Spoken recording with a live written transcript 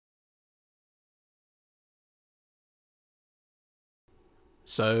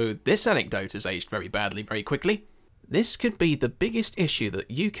So this anecdote has aged very badly very quickly. This could be the biggest issue that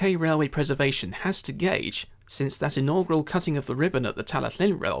UK railway preservation has to gauge since that inaugural cutting of the ribbon at the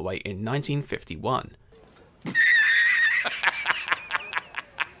Tallaght Railway in 1951.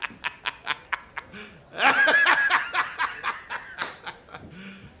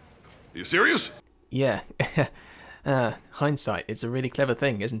 You serious? Yeah. Hindsight, it's a really clever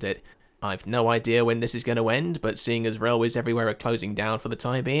thing, isn't it? I've no idea when this is going to end, but seeing as railways everywhere are closing down for the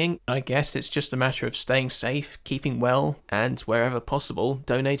time being, I guess it's just a matter of staying safe, keeping well, and wherever possible,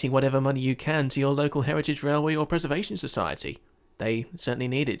 donating whatever money you can to your local heritage railway or preservation society. They certainly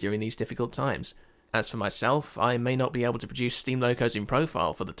need it during these difficult times. As for myself, I may not be able to produce steam locos in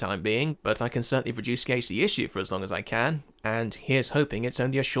profile for the time being, but I can certainly produce gauge the issue for as long as I can, and here's hoping it's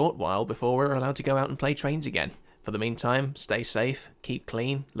only a short while before we're allowed to go out and play trains again. For the meantime, stay safe, keep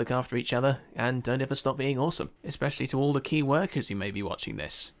clean, look after each other, and don't ever stop being awesome, especially to all the key workers who may be watching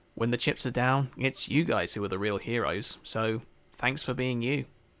this. When the chips are down, it's you guys who are the real heroes, so thanks for being you.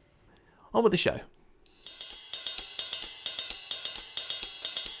 On with the show.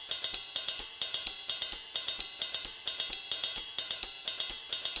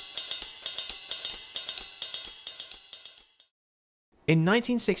 In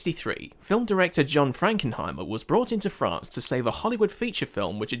 1963, film director John Frankenheimer was brought into France to save a Hollywood feature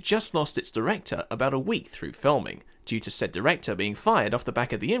film which had just lost its director about a week through filming, due to said director being fired off the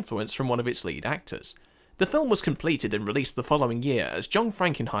back of the influence from one of its lead actors. The film was completed and released the following year as John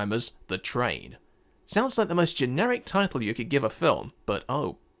Frankenheimer's The Train. Sounds like the most generic title you could give a film, but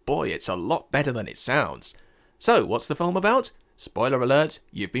oh boy, it's a lot better than it sounds. So, what's the film about? Spoiler alert,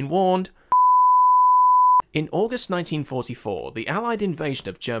 you've been warned. In August 1944, the Allied invasion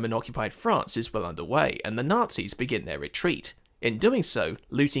of German-occupied France is well underway, and the Nazis begin their retreat. In doing so,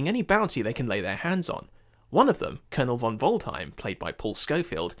 looting any bounty they can lay their hands on. One of them, Colonel von Waldheim, played by Paul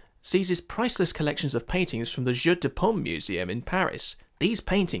Schofield, seizes priceless collections of paintings from the Jeux de Paume Museum in Paris. These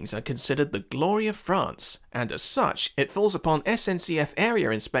paintings are considered the glory of France, and as such, it falls upon SNCF area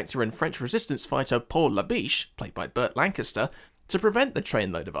inspector and French resistance fighter Paul Labiche, played by Burt Lancaster, to prevent the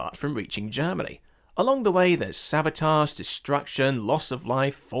trainload of art from reaching Germany. Along the way, there's sabotage, destruction, loss of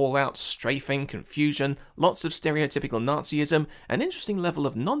life, fallout, strafing, confusion, lots of stereotypical Nazism, an interesting level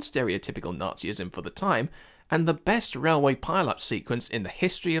of non-stereotypical Nazism for the time, and the best railway pile-up sequence in the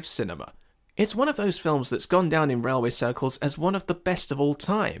history of cinema. It's one of those films that's gone down in railway circles as one of the best of all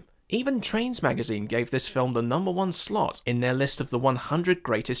time. Even Trains magazine gave this film the #1 slot in their list of the 100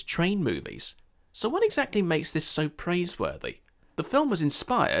 greatest train movies. So what exactly makes this so praiseworthy? The film was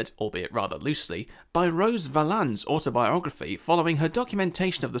inspired, albeit rather loosely, by Rose Valland's autobiography following her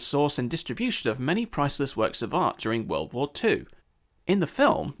documentation of the source and distribution of many priceless works of art during World War II. In the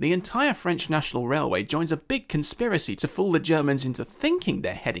film, the entire French National Railway joins a big conspiracy to fool the Germans into thinking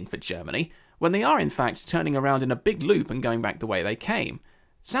they're heading for Germany, when they are in fact turning around in a big loop and going back the way they came.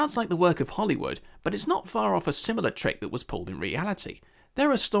 Sounds like the work of Hollywood, but it's not far off a similar trick that was pulled in reality. There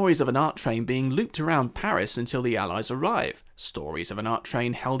are stories of an art train being looped around Paris until the Allies arrive, stories of an art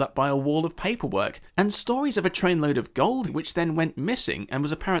train held up by a wall of paperwork, and stories of a trainload of gold which then went missing and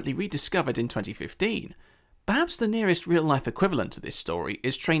was apparently rediscovered in 2015. Perhaps the nearest real-life equivalent to this story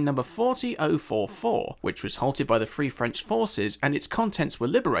is train number 40044, which was halted by the Free French Forces and its contents were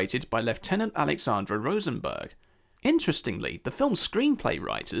liberated by Lieutenant Alexandre Rosenberg. Interestingly, the film's screenplay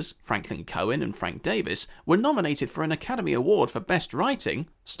writers, Franklin Cohen and Frank Davis, were nominated for an Academy Award for Best Writing,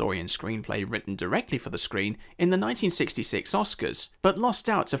 story and screenplay written directly for the screen, in the 1966 Oscars, but lost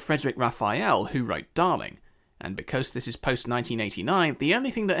out to Frederic Raphael, who wrote Darling. And because this is post-1989, the only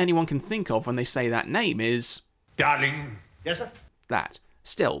thing that anyone can think of when they say that name is... Darling. Yes, sir? That.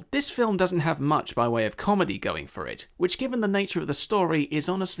 Still, this film doesn't have much by way of comedy going for it, which given the nature of the story is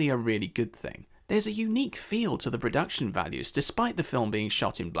honestly a really good thing. There's a unique feel to the production values despite the film being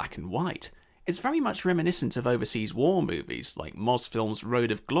shot in black and white. It's very much reminiscent of overseas war movies like Mosfilm's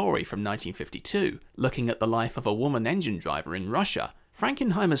Road of Glory from 1952, looking at the life of a woman engine driver in Russia.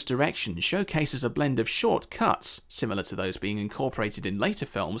 Frankenheimer's direction showcases a blend of short cuts, similar to those being incorporated in later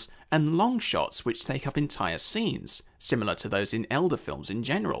films, and long shots which take up entire scenes, similar to those in elder films in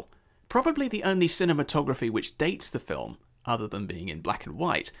general. Probably the only cinematography which dates the film, other than being in black and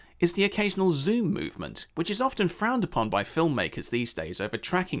white, is the occasional zoom movement, which is often frowned upon by filmmakers these days over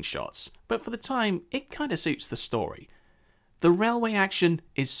tracking shots, but for the time, it kinda suits the story. The railway action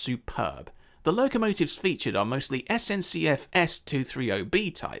is superb. The locomotives featured are mostly SNCF S230B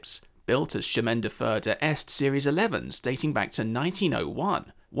types, built as Chemin de Fer de Est Series 11s dating back to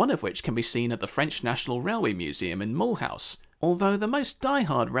 1901, one of which can be seen at the French National Railway Museum in Mulhouse. Although the most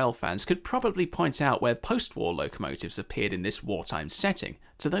die-hard rail fans could probably point out where post-war locomotives appeared in this wartime setting.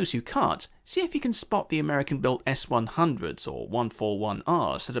 To those who can't, see if you can spot the American-built S100s or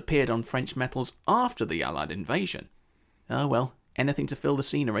 141Rs that appeared on French metals after the Allied invasion. Oh well, anything to fill the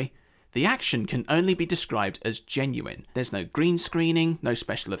scenery. The action can only be described as genuine. There's no green screening, no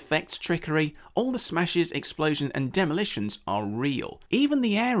special effects trickery, all the smashes, explosions and demolitions are real. Even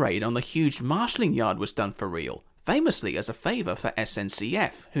the air raid on the huge marshalling yard was done for real, famously as a favour for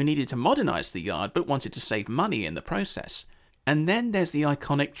SNCF, who needed to modernise the yard but wanted to save money in the process. And then there's the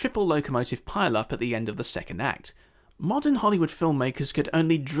iconic triple locomotive pile-up at the end of the second act. Modern Hollywood filmmakers could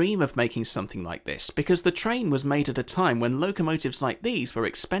only dream of making something like this because the train was made at a time when locomotives like these were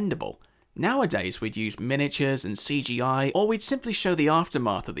expendable. Nowadays we'd use miniatures and CGI, or we'd simply show the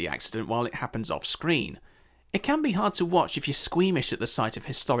aftermath of the accident while it happens off screen. It can be hard to watch if you're squeamish at the sight of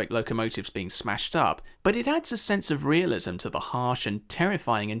historic locomotives being smashed up, but it adds a sense of realism to the harsh and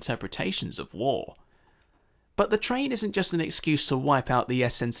terrifying interpretations of war. But the train isn't just an excuse to wipe out the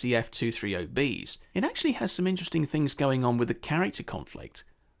SNCF 230Bs. It actually has some interesting things going on with the character conflict.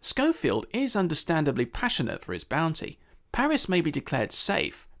 Schofield is understandably passionate for his bounty. Paris may be declared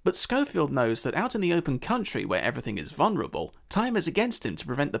safe, but Schofield knows that out in the open country where everything is vulnerable, time is against him to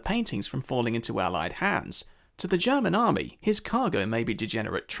prevent the paintings from falling into Allied hands. To the German army, his cargo may be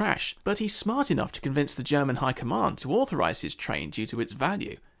degenerate trash, but he's smart enough to convince the German High Command to authorise his train due to its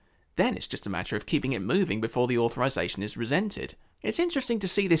value. Then it's just a matter of keeping it moving before the authorization is resented. It's interesting to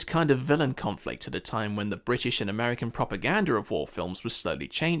see this kind of villain conflict at a time when the British and American propaganda of war films was slowly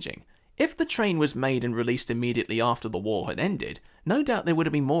changing. If the train was made and released immediately after the war had ended, no doubt there would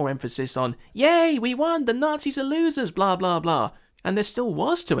have been more emphasis on, "Yay, we won, the Nazis are losers, blah blah blah." And there still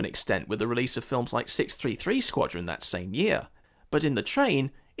was to an extent with the release of films like 633 Squadron that same year. But in the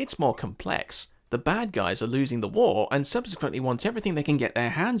train, it's more complex. The bad guys are losing the war and subsequently want everything they can get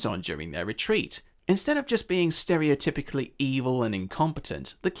their hands on during their retreat. Instead of just being stereotypically evil and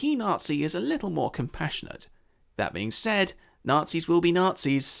incompetent, the key Nazi is a little more compassionate. That being said, Nazis will be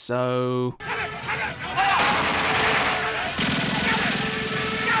Nazis, so...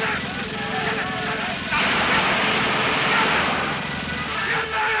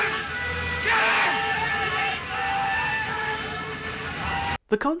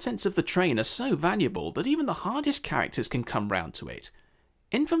 The contents of the train are so valuable that even the hardest characters can come round to it.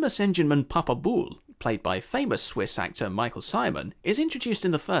 Infamous engineman Papa Boule, played by famous Swiss actor Michael Simon, is introduced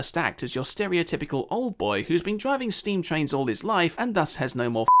in the first act as your stereotypical old boy who's been driving steam trains all his life and thus has no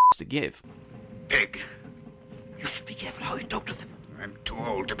more to give. Pig, you should be careful how you talk to them. I'm too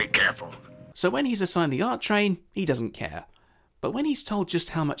old to be careful. So when he's assigned the art train, he doesn't care. But when he's told just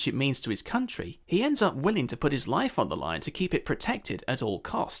how much it means to his country, he ends up willing to put his life on the line to keep it protected at all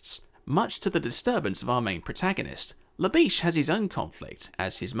costs, much to the disturbance of our main protagonist. Labiche has his own conflict,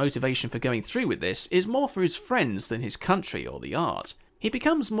 as his motivation for going through with this is more for his friends than his country or the art. He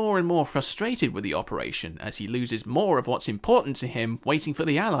becomes more and more frustrated with the operation as he loses more of what's important to him waiting for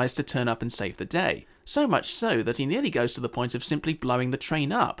the Allies to turn up and save the day, so much so that he nearly goes to the point of simply blowing the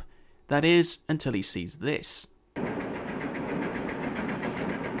train up. That is, until he sees this.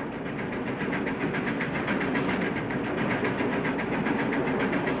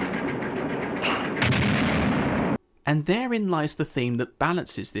 And therein lies the theme that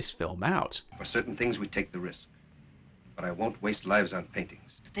balances this film out. For certain things we take the risk, but I won't waste lives on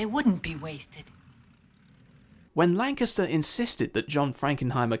paintings. But they wouldn't be wasted. When Lancaster insisted that John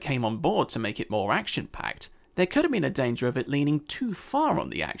Frankenheimer came on board to make it more action-packed, there could have been a danger of it leaning too far on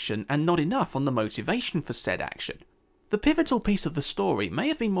the action and not enough on the motivation for said action. The pivotal piece of the story may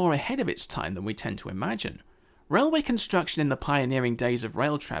have been more ahead of its time than we tend to imagine. Railway construction in the pioneering days of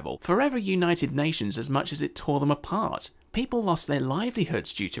rail travel forever united nations as much as it tore them apart. People lost their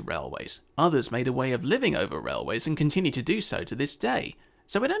livelihoods due to railways. Others made a way of living over railways and continue to do so to this day.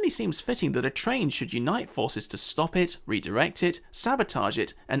 So it only seems fitting that a train should unite forces to stop it, redirect it, sabotage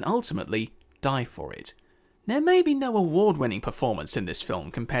it, and ultimately die for it. There may be no award-winning performance in this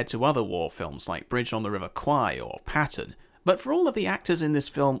film compared to other war films like Bridge on the River Kwai or Patton, but for all of the actors in this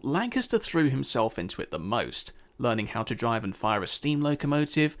film, Lancaster threw himself into it the most. Learning how to drive and fire a steam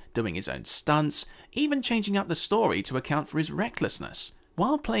locomotive, doing his own stunts, even changing up the story to account for his recklessness.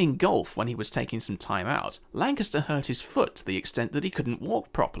 While playing golf when he was taking some time out, Lancaster hurt his foot to the extent that he couldn't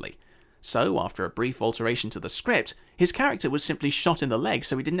walk properly. So, after a brief alteration to the script, his character was simply shot in the leg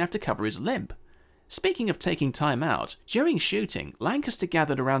so he didn't have to cover his limp. Speaking of taking time out, during shooting, Lancaster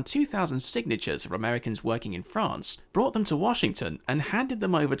gathered around 2,000 signatures of Americans working in France, brought them to Washington, and handed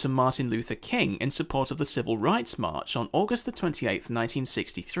them over to Martin Luther King in support of the Civil Rights March on August 28,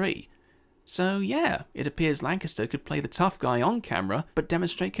 1963. So yeah, it appears Lancaster could play the tough guy on camera, but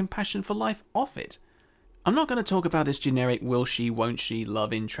demonstrate compassion for life off it. I'm not going to talk about his generic will she, won't she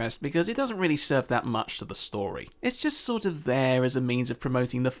love interest because it doesn't really serve that much to the story. It's just sort of there as a means of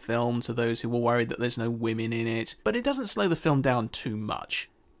promoting the film to those who are worried that there's no women in it, but it doesn't slow the film down too much.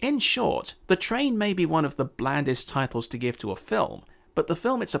 In short, The Train may be one of the blandest titles to give to a film, but the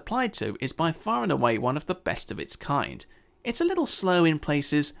film it's applied to is by far and away one of the best of its kind. It's a little slow in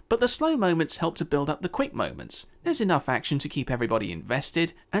places, but the slow moments help to build up the quick moments. There's enough action to keep everybody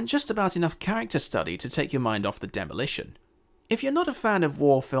invested, and just about enough character study to take your mind off the demolition. If you're not a fan of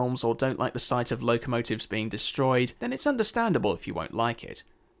war films or don't like the sight of locomotives being destroyed, then it's understandable if you won't like it.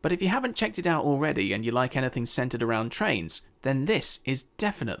 But if you haven't checked it out already and you like anything centered around trains, then this is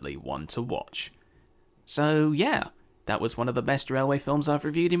definitely one to watch. So yeah, that was one of the best railway films I've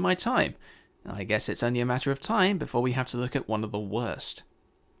reviewed in my time. I guess it's only a matter of time before we have to look at one of the worst.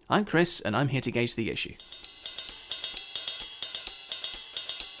 I'm Chris, and I'm here to gauge the issue.